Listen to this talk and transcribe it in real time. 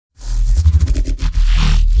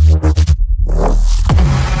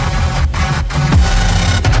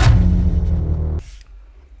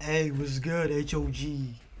good, HOG?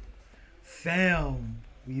 Fam,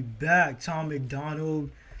 we back. Tom Macdonald,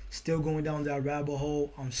 still going down that rabbit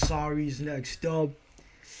hole. I'm sorry, he's next up.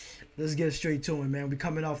 Let's get straight to it, man. We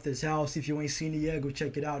coming off this house. If you ain't seen it yet, go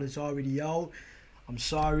check it out. It's already out. I'm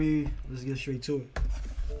sorry. Let's get straight to it.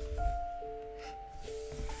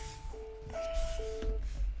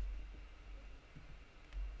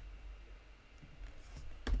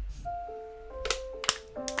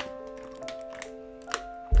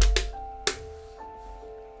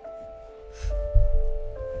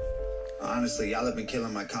 Honestly, y'all have been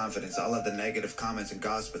killing my confidence. All of the negative comments and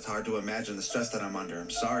gossip, it's hard to imagine the stress that I'm under. I'm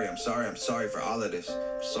sorry for all of this.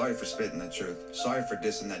 I'm sorry for spitting the truth. Sorry for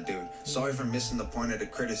dissing that dude. Sorry for missing the point of the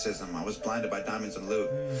criticism. I was blinded by diamonds and loot.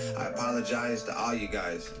 I apologize to all you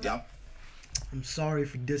guys. Yup. I'm sorry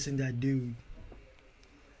for dissing that dude.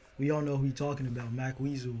 We all know who you're talking about, Mac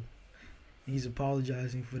Weasel. He's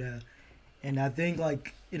apologizing for that. And I think,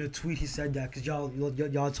 like, in a tweet he said that, because y'all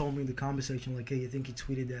told me in the comment section, like, hey, you think he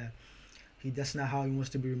tweeted that that's not how he wants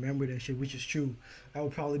to be remembered and shit, which is true. That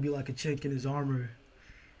would probably be like a chink in his armor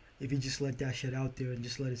if he just let that shit out there and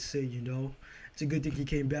just let it sit, you know? It's a good thing he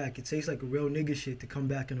came back. It tastes like a real nigga shit to come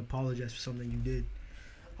back and apologize for something you did.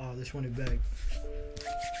 Let's run it back.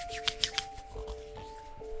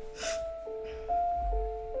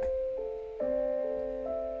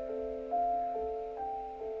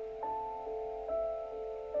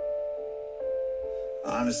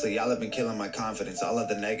 Honestly, y'all have been killing my confidence. All of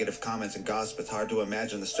the negative comments and gossip, it's hard to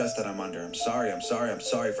imagine the stress that I'm under. I'm sorry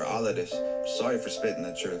for all of this. I'm sorry for spitting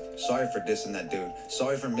the truth. Sorry for dissing that dude.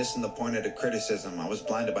 Sorry for missing the point of the criticism. I was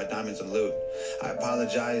blinded by diamonds and loot. I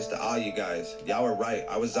apologize to all you guys. Y'all were right.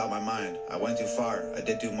 I was out my mind. I went too far. I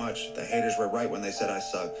did too much. The haters were right when they said I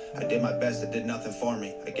suck. I did my best. It did nothing for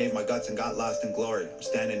me. I gave my guts and got lost in glory. I'm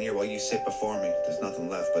standing here while you sit before me. There's nothing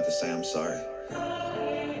left but to say I'm sorry.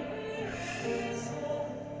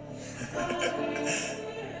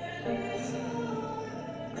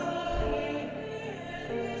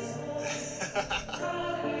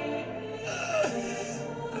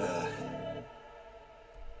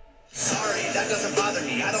 Sorry, that doesn't bother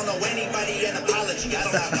me. I don't owe anybody an apology. I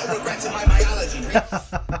don't have no regrets in my biology.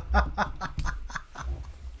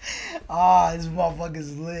 This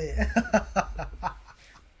motherfucker's lit.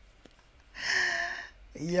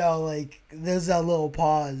 Yo, like, there's that little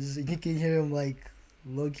pause. You can hear him, like,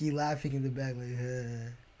 low-key laughing in the back, like,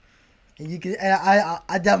 and you can, and I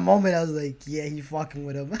at that moment, I was like, yeah, he fucking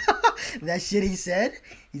with him. That shit he said,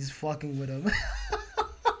 he's fucking with him.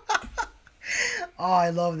 Oh,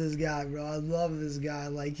 I love this guy, bro. I love this guy.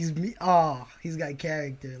 Like, he's got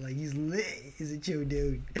character. Like, he's lit. He's a chill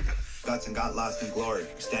dude. Guts and got lost in glory.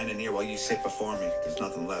 I'm standing here while you sit before me. There's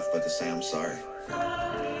nothing left but to say I'm sorry.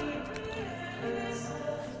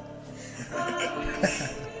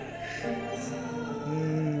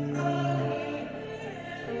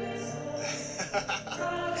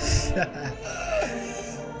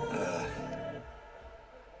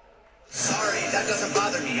 Sorry, that doesn't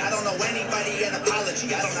bother me. I don't owe anybody an apology.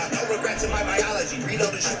 I don't have no regrets in my biology.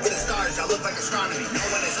 Reload and shoot for the stars. Y'all look like astronomy. No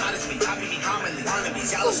one as hot as me. Copy me commonly.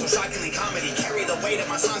 Wannabes. Y'all are so shockingly comedy. Carry the weight of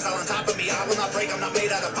my songs all on top of me. I will not break. I'm not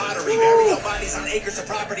made out of pottery. Bury your bodies on acres of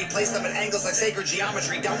property. Place them at angles like sacred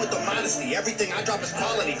geometry. Down with the modesty. Everything I drop is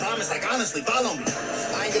quality. Promise, like, honestly, follow me.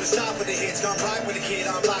 I ain't gonna stop with the hits. Gonna rock with a kid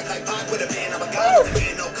on block like Pac with a band. I'm a god with a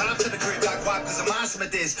band. No cops in the crib. Got guap cause I'm awesome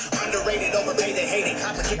at this. Underrated, overpaid, they hate it.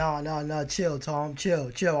 Complicated. No, chill, Tom.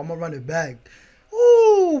 Chill. I'm gonna run it back.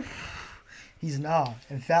 Ooh. He's not.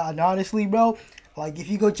 In fact, and honestly, bro, like, if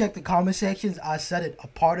you go check the comment sections, I said it. A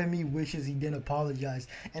part of me wishes he didn't apologize.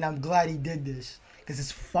 And I'm glad he did this. Because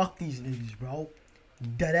it's fuck these niggas, bro.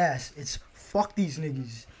 Dead ass. It's fuck these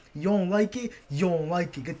niggas. You don't like it? You don't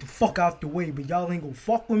like it. Get the fuck out the way. But y'all ain't gonna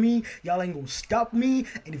fuck with me. Y'all ain't gonna stop me.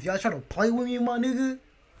 And if y'all try to play with me, my nigga,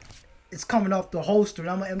 it's coming off the holster.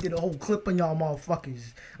 And I'm gonna empty the whole clip on y'all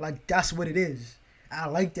motherfuckers. Like, that's what it is. I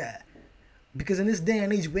like that. Because in this day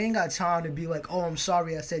and age, we ain't got time to be like, oh, I'm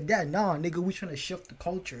sorry I said that. Nah, nigga, we trying to shift the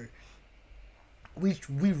culture. We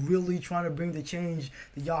really trying to bring the change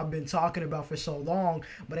that y'all been talking about for so long,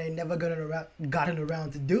 but ain't never gotten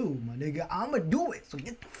around to do, my nigga. I'ma do it, so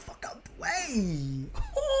get the fuck out the way.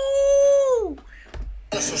 Ooh.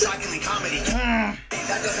 So shockingly comedy. That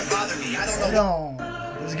doesn't bother me. I don't know. Hold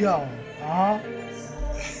on. Let's go.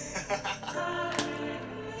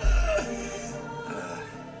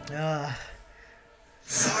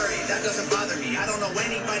 Sorry, that that doesn't bother me. I don't know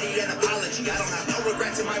anybody, an apology. I don't have no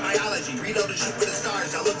regrets in my biology. Reload and shoot for the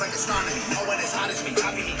stars, I look like astronomy. No one as hot as me,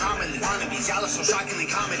 copy me commonly. Wannabes, y'all are so shockingly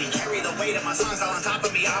comedy. Carry the weight of my songs all on top of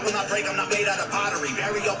me. I will not break, I'm not made out of pottery.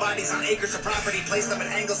 Bury your bodies on acres of property. Place them at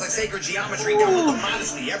angles like sacred geometry. Down with the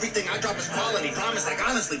modesty, everything I drop is quality. Promise, like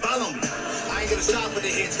honestly, follow me. I ain't gonna stop with the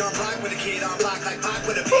hits. Gonna rock with a kid on block like Pac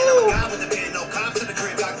with a pin. I'm a god with a pin, no cops in the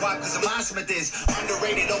crib. Got guap cause I'm awesome at this.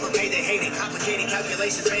 Underrated, overpaid, they hate it. Complicated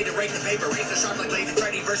calculations made to rake the paper. Razor sharp like Lady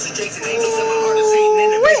Freddy versus Jason. Angels in my heart of Satan in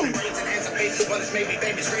the basement. Brains and hands of paces. What has made me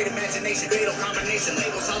famous? Great imagination, fatal combination.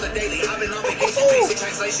 Labels on the daily. I've been on vacation. Basic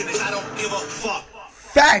translation is I don't give a fuck.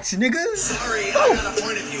 Facts, niggas. Sorry, I got a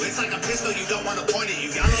point of view. It's like a pistol you don't want to point at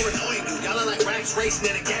you. Y'all are annoying, dude. Y'all are like rats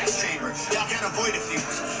racing in a gas chamber. Y'all can't avoid a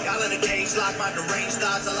fuse. Y'all in a cage lock my deranged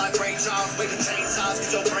thoughts. I like Ray Charles, waving chainsaws.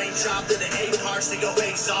 Get your brain chopped to the A parts to your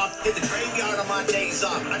face off. Hit the graveyard on my days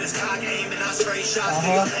off. I just cock aim and I spray shots.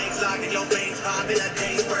 Till your legs lock and your veins pop. In a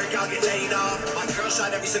day's work, I'll get laid off. My girl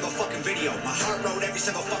shot every single fucking video. My heart wrote every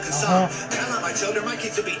single fucking song. Tell my children, my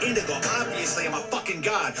kids will be indigo. Obviously, I'm a fucking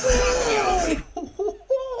god.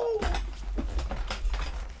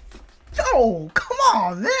 Yo, come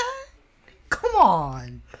on, man. Come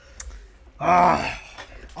on.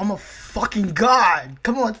 I'm a fucking god.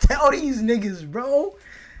 Come on, tell these niggas, bro.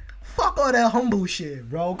 Fuck all that humble shit,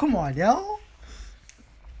 bro. Come on, yo.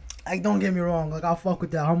 Like, don't get me wrong. Like, I fuck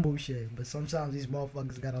with that humble shit. But sometimes these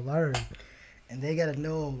motherfuckers gotta learn. And they gotta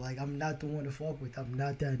know, like, I'm not the one to fuck with. I'm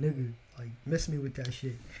not that nigga. Like, miss me with that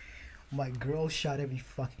shit. My girl shot every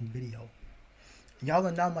fucking video. Y'all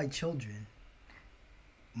are not my children.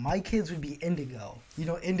 My kids would be indigo. You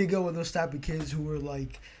know, indigo are those type of kids who were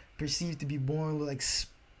like perceived to be born with like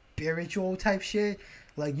spiritual type shit.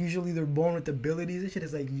 Like usually they're born with abilities and shit.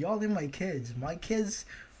 It's like, y'all are my kids. My kids,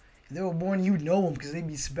 if they were born, you know them because they'd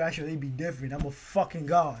be special, they'd be different. I'm a fucking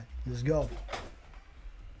god. Let's go.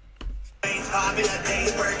 Pop in a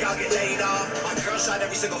day's work, I'll get laid off. My girl shot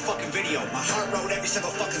every single fucking video. My heart wrote every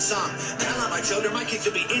single fucking song. Tell all my children, my kids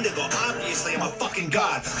will be indigo. Obviously, I'm a fucking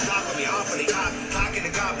god. Rock with me, awfully cocky. Cocking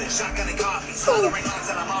the goblet, shotgun and coffee. Slaughtering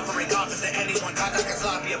odds that I'm offering offers to anyone. God, that can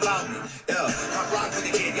sloppy about me. Yeah, come rock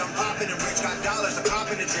with the kid. Young poppin' and rich, got dollars, I'm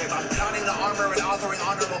popping the drip. I'm donning the armor and authoring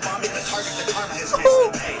honorable bombing the target that karma has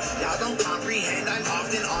missed. Hey, y'all don't comprehend, I'm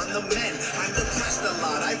often on the mend. I'm depressed a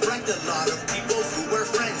lot, I've wrecked a lot of people who were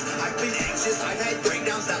friends. I've been anxious, I've had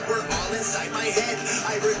breakdowns that were all inside my head.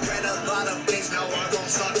 I regret a lot of things, now I won't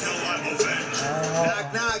stop till I'm avenged. Knock,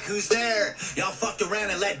 knock, who's there? Y'all fucked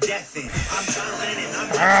around and let death in. I'm John Lennon, I'm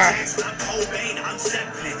Michael Jackson, I'm Cobain, I'm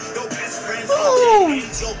Zeppelin. Your best friends,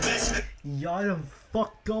 your best. Y'all done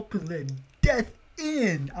fucked up and let death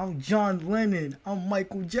in. I'm John Lennon, I'm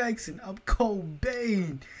Michael Jackson, I'm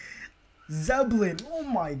Cobain, Zeppelin. Oh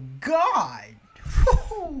my god.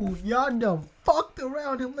 Y'all done fucked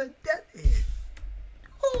around and let that in.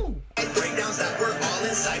 Breakdowns that were all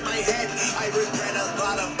inside my head. I regret a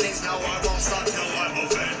lot of things, now I won't stop till I'm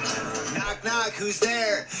avenged. Knock, knock, who's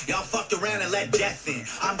there? Y'all fucked around and let death in.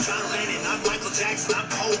 I'm John Lennon, I'm Michael Jackson, I'm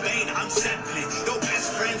Cobain, I'm Zeppelin. Your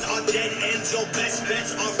best friends are dead ends, your best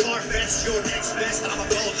bets are far-fetched. Your next best, I'm a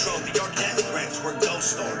gold trophy. Your death threats were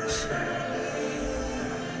ghost stories.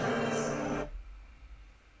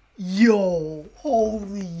 Yo,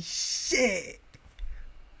 holy shit.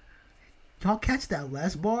 Y'all catch that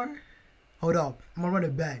last bar? Hold up, I'm gonna run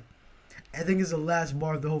it back. I think it's the last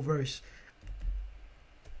bar of the whole verse.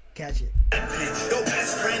 Catch it. Your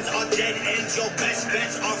best friends are dead ends, your best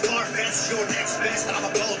bets are far-fetched. Your next best, I'm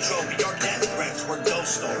a gold trophy. Your death threats were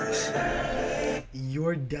ghost stories.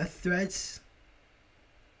 Your death threats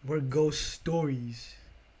were ghost stories.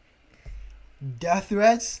 Death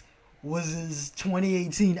threats was his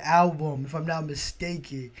 2018 album, if I'm not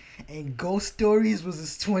mistaken, and Ghost Stories was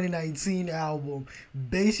his 2019 album.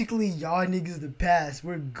 Basically, y'all niggas the past,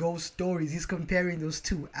 we're Ghost Stories. He's comparing those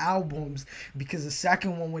two albums because the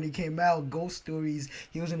second one, when it came out, Ghost Stories,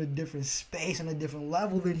 he was in a different space, on a different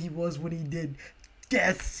level than he was when he did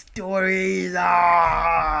Death Stories.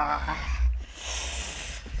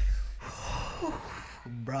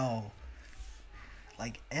 Bro.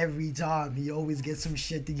 Like, every time, he always gets some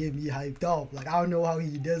shit to get me hyped up. Like, I don't know how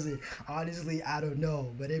he does it. Honestly, I don't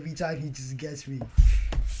know. But every time, he just gets me.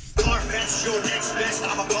 Far-fetched, your next best,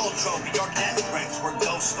 I'm a gold trophy. Your death threats were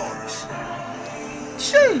ghost stories.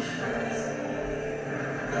 Sheesh.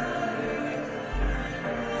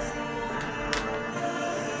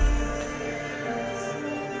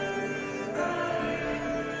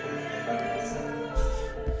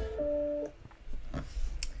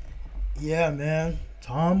 Yeah, man.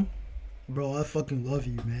 Tom, bro, I fucking love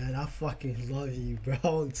you, man. I fucking love you,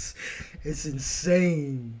 bro. It's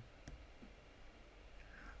insane.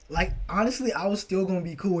 Like, honestly, I was still gonna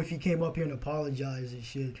be cool if he came up here and apologized and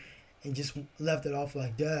shit and just left it off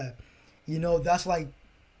like that. You know, that's like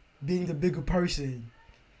being the bigger person.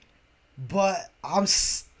 But I'm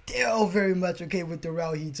still very much okay with the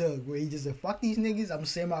route he took, where he just said, fuck these niggas, I'm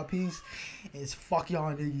saying my piece, and it's fuck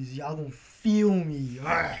y'all niggas. Y'all gonna feel me.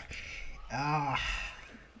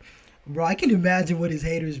 Bro, I can imagine what his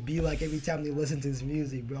haters be like every time they listen to his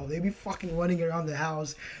music, bro. They be fucking running around the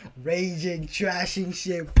house, raging, trashing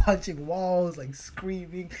shit, punching walls, like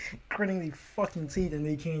screaming, gritting their fucking teeth, and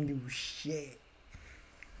they can't do shit.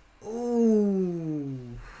 Ooh.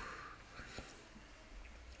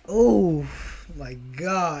 Oh my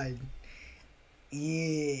god.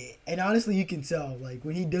 Yeah. And honestly, you can tell, like,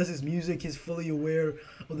 when he does his music, he's fully aware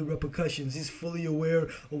of the repercussions. He's fully aware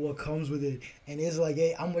of what comes with it. And it's like,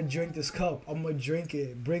 hey, I'm gonna drink this cup. I'm gonna drink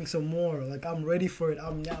it. Bring some more. Like, I'm ready for it.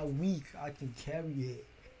 I'm not weak. I can carry it.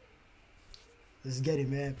 Let's get it,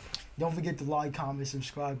 man. Don't forget to like, comment,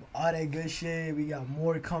 subscribe. All that good shit. We got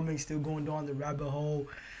more coming. Still going down the rabbit hole.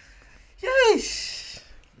 Yes.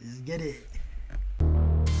 Let's get it.